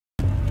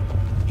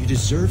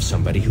deserve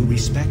somebody who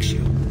respects you.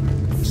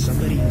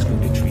 Somebody who's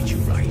going to treat you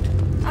right.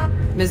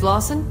 Ms.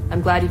 Lawson,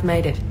 I'm glad you've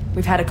made it.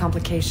 We've had a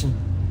complication.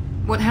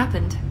 What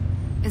happened?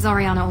 Is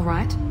Ariana all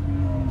right?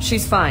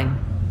 She's fine,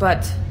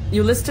 but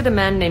you listed a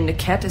man named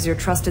Niket as your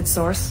trusted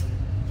source.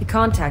 He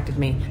contacted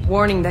me,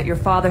 warning that your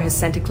father has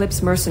sent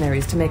Eclipse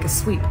mercenaries to make a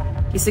sweep.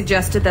 He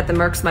suggested that the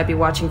mercs might be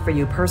watching for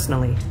you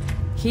personally.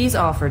 He's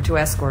offered to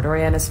escort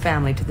Oriana's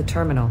family to the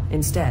terminal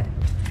instead.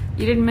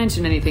 You didn't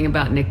mention anything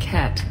about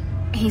Niket.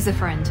 He's a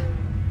friend.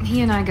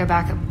 He and I go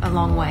back a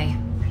long way.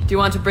 Do you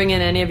want to bring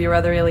in any of your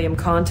other Ilium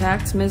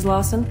contacts, Ms.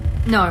 Lawson?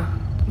 No.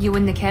 You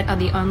and Niket are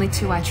the only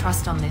two I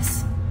trust on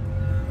this.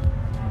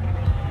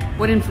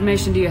 What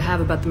information do you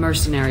have about the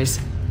mercenaries?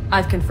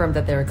 I've confirmed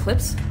that they're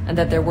Eclipse, and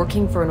that they're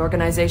working for an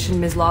organization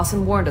Ms.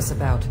 Lawson warned us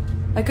about.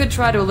 I could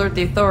try to alert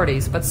the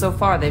authorities, but so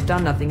far they've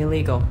done nothing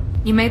illegal.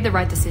 You made the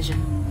right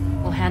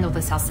decision. We'll handle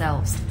this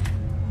ourselves.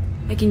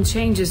 Making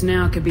changes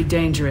now could be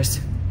dangerous.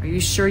 Are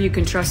you sure you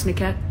can trust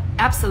Niket?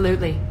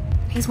 Absolutely.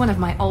 He's one of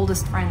my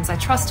oldest friends. I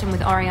trust him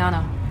with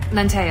Ariana.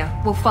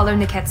 Lantea, we'll follow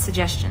Niket's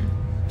suggestion.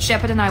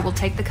 Shepard and I will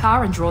take the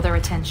car and draw their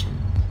attention.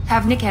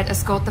 Have Niket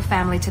escort the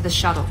family to the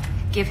shuttle.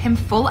 Give him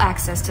full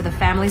access to the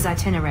family's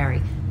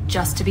itinerary,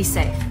 just to be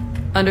safe.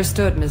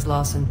 Understood, Ms.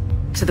 Lawson.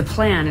 So the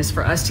plan is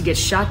for us to get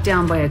shot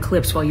down by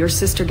Eclipse while your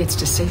sister gets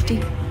to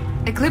safety?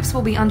 Eclipse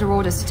will be under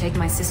orders to take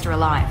my sister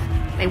alive.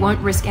 They won't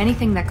risk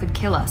anything that could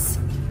kill us.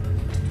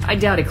 I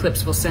doubt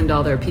Eclipse will send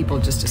all their people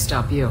just to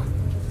stop you.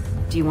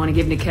 Do you want to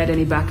give Niket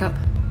any backup?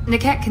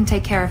 Niket can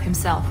take care of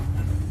himself.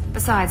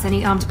 Besides,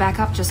 any armed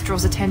backup just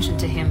draws attention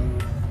to him.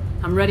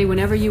 I'm ready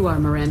whenever you are,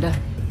 Miranda.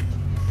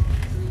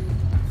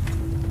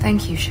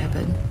 Thank you,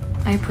 Shepard.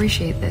 I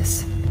appreciate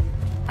this.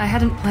 I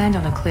hadn't planned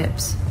on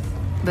Eclipse,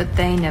 but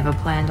they never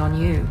planned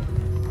on you.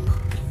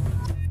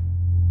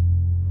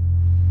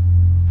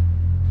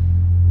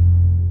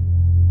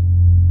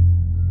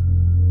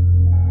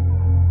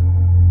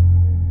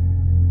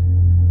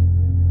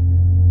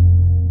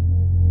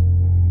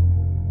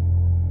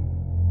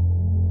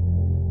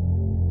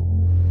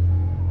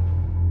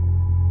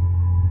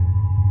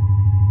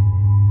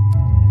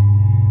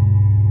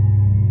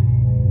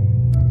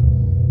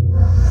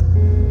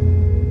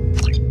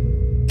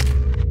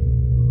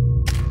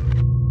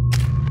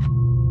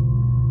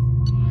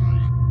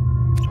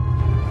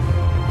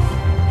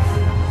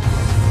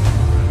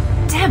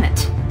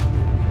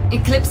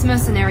 Eclipse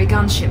mercenary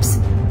gunships.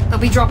 They'll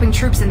be dropping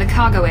troops in the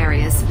cargo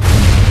areas.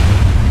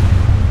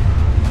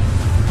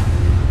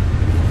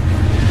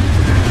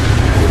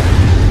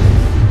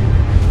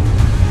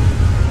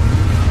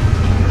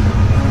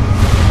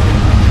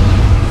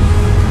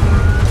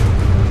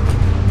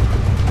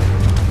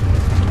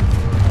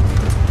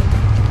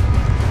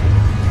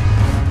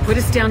 Put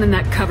us down in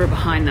that cover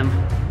behind them.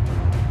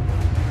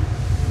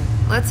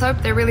 Let's hope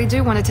they really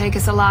do want to take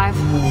us alive.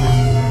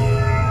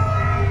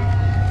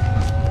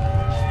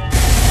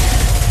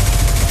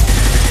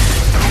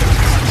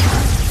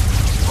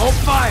 Hold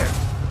fire!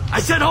 I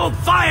said hold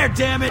fire,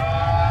 damn it!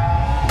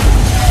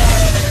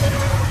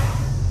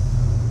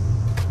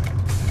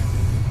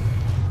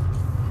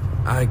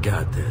 I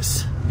got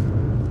this.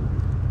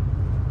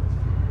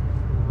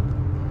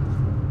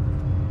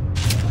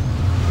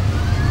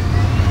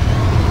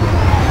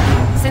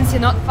 Since you're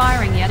not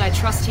firing yet, I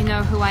trust you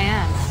know who I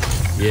am.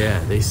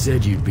 Yeah, they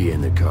said you'd be in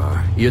the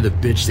car. You're the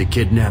bitch that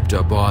kidnapped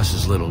our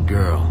boss's little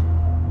girl.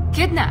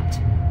 Kidnapped?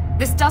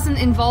 This doesn't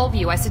involve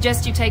you. I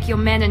suggest you take your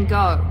men and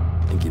go.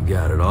 Think you've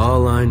got it all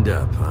lined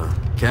up, huh?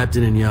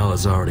 Captain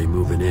Inyala's already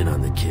moving in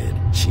on the kid.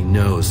 She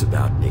knows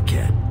about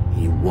Niket.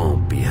 He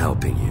won't be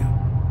helping you.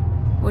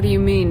 What do you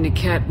mean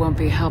Niket won't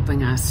be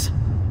helping us?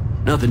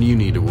 Nothing you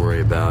need to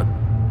worry about.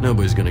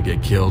 Nobody's gonna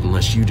get killed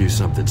unless you do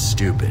something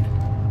stupid.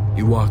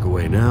 You walk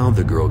away now,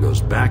 the girl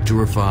goes back to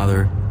her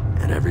father,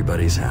 and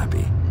everybody's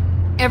happy.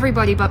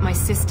 Everybody but my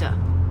sister.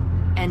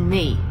 And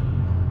me.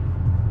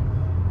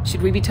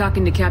 Should we be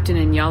talking to Captain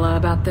Inyala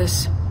about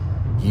this?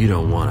 You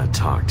don't want to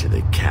talk to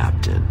the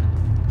captain.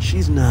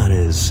 She's not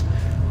as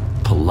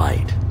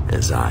polite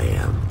as I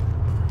am.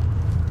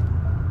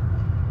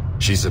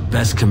 She's the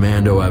best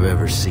commando I've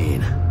ever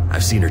seen.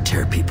 I've seen her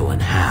tear people in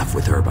half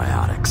with her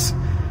biotics.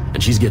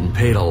 And she's getting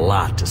paid a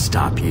lot to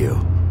stop you.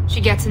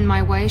 She gets in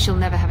my way, she'll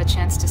never have a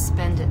chance to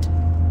spend it.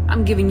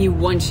 I'm giving you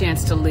one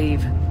chance to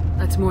leave.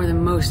 That's more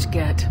than most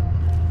get.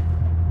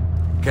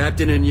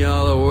 Captain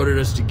Inyala ordered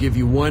us to give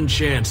you one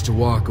chance to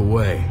walk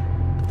away.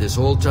 This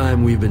whole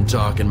time we've been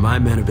talking, my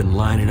men have been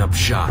lining up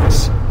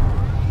shots.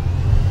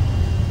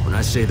 When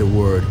I say the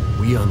word,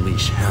 we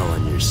unleash hell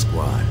on your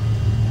squad.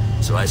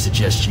 So I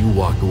suggest you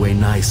walk away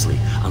nicely,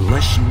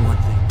 unless you want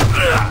the...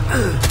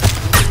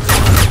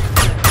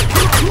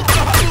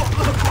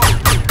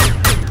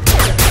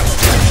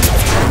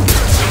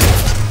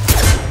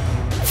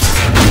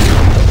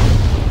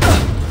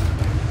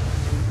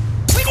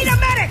 We need a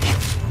medic!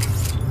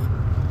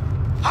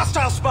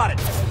 Hostile spotted!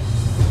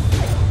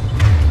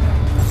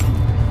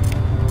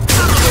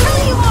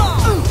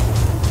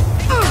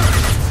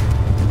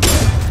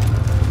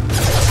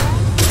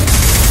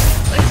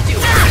 Let's do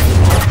it!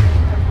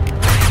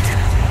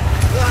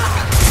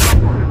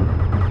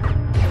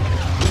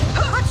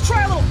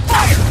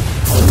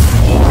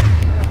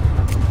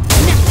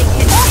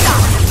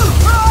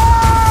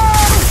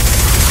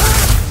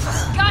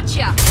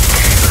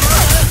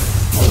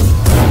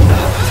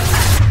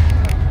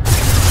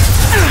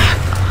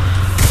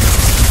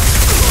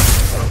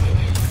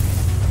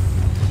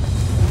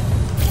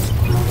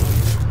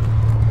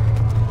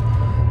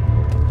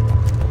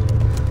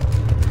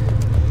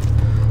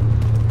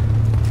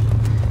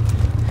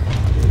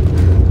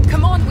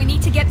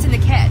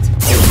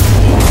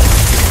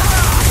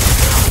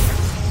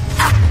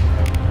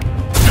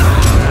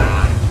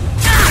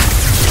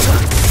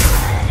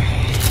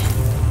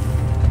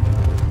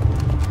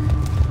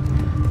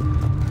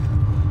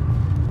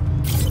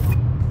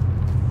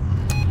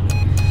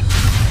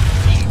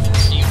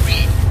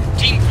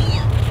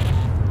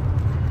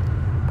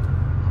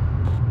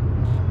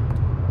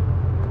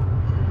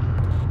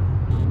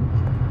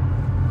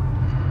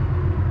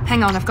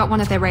 Hang on, I've got one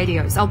of their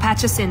radios. I'll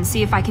patch us in,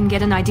 see if I can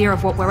get an idea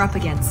of what we're up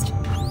against.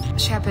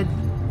 Shepard,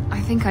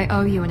 I think I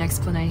owe you an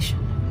explanation.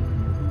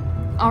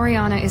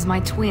 Oriana is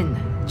my twin,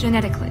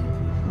 genetically.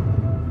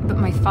 But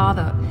my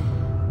father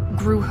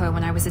grew her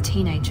when I was a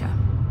teenager.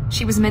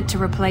 She was meant to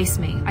replace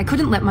me. I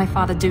couldn't let my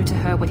father do to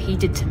her what he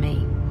did to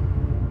me.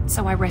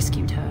 So I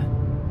rescued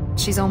her.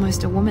 She's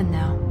almost a woman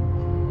now.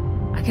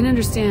 I can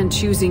understand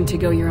choosing to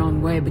go your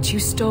own way, but you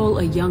stole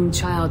a young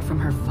child from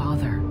her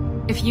father.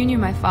 If you knew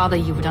my father,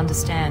 you would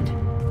understand.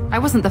 I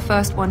wasn't the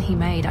first one he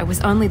made. I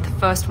was only the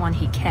first one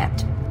he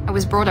kept. I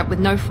was brought up with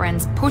no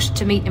friends, pushed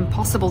to meet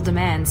impossible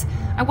demands.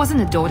 I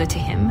wasn't a daughter to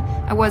him.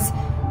 I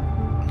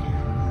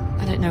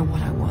don't know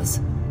what I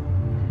was.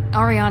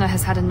 Oriana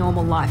has had a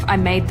normal life. I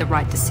made the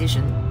right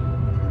decision.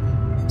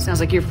 Sounds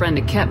like your friend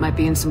Niket might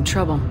be in some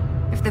trouble.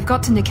 If they've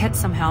got to Niket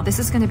somehow, this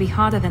is going to be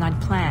harder than I'd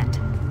planned.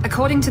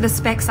 According to the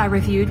specs I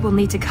reviewed, we'll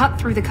need to cut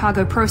through the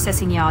cargo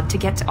processing yard to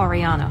get to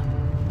Oriana.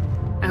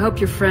 I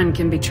hope your friend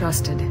can be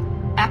trusted.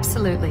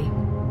 Absolutely.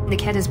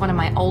 Niket is one of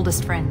my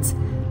oldest friends.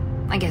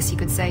 I guess you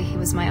could say he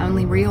was my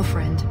only real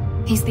friend.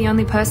 He's the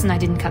only person I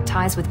didn't cut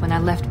ties with when I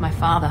left my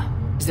father.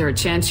 Is there a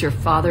chance your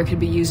father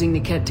could be using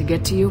Niket to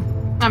get to you?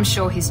 I'm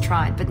sure he's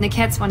tried, but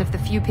Niket's one of the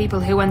few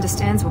people who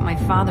understands what my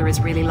father is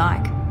really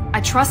like.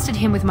 I trusted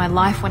him with my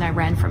life when I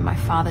ran from my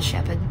father,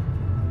 Shepard.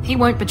 He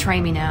won't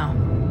betray me now.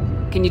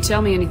 Can you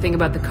tell me anything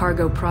about the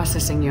cargo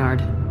processing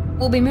yard?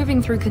 We'll be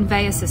moving through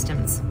conveyor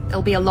systems.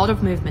 There'll be a lot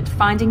of movement.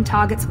 Finding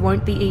targets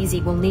won't be easy.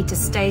 We'll need to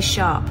stay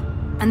sharp.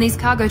 And these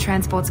cargo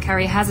transports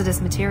carry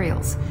hazardous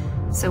materials.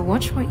 So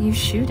watch what you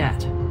shoot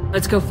at.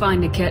 Let's go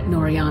find Niket and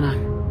Oriana.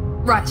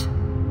 Right.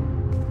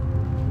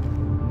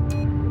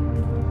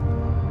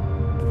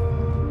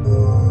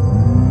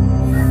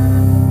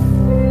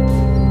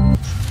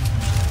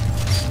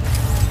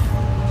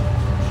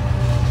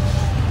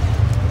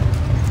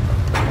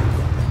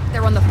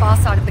 They're on the far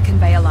side of the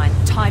conveyor line.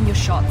 Time your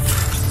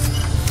shots.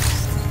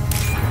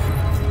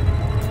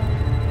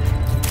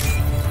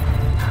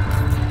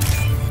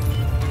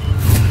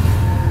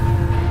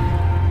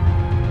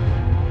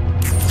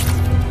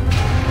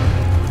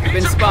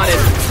 Been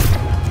spotted.